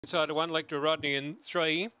Inside to 1, Lecter Rodney in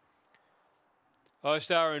 3.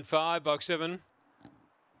 I-Star in 5, box 7.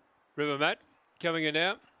 River Matt coming in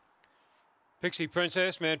now. Pixie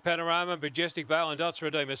Princess, Man Panorama, Majestic Vale and Dots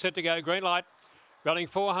Redeemer. Set to go, green light. Running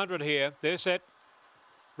 400 here. They're set.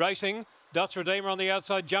 Racing. Dots Redeemer on the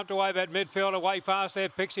outside, jumped away about midfield, away fast there,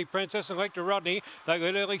 Pixie Princess and Lecter Rodney. They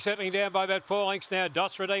got early settling down by about 4 lengths now.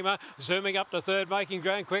 Dots Redeemer zooming up to third, making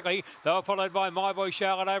ground quickly. They were followed by My Boy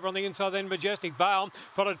Charlotte over on the inside, then Majestic Vale.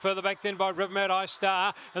 Followed further back then by River Mad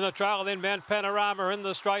I-Star. And the trailer then Mount Panorama in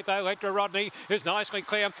the straight though. Lecter Rodney is nicely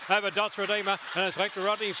clear over Dots Redeemer. And it's Lecter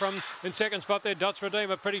Rodney from in second spot there. Dots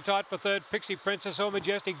Redeemer pretty tight for third. Pixie Princess or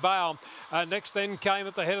Majestic Vale. Next then came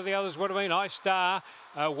at the head of the others would have been I-Star.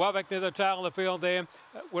 Well back near the tail of the field there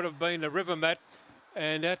would have been the River Mat,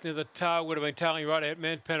 and out near the tail would have been tailing right out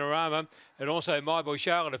Mount Panorama, and also My Boy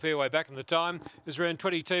Charlotte a fair way back in the time is around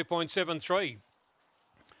 22.73.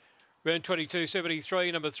 Around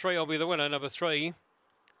 22.73, number 3 will be the winner, number 3.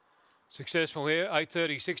 Successful here,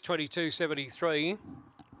 8:36, 22.73.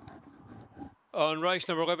 On race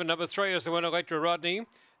number 11, number 3 is the winner, Lecter Rodney.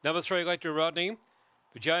 Number 3, Lecter Rodney.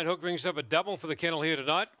 But Jane Hook brings up a double for the kennel here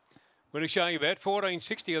tonight. Winning showing about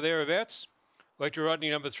 14.60 or thereabouts. Lecter Rodney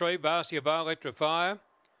number 3, Barcia Bar, Lecter Fire.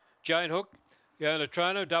 Jane Hook, the owner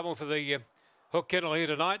trainer, double for the Hook kennel here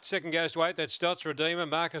tonight. Second goes to 8, that's Dots Redeemer,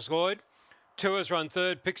 Marcus Lloyd. Tours run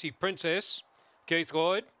third, Pixie Princess, Keith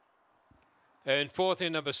Lloyd. And fourth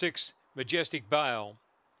in number 6, Majestic Bale.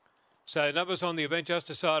 So numbers on the event just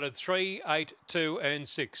decided 3, 8, 2 and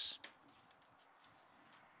 6.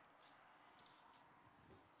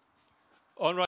 On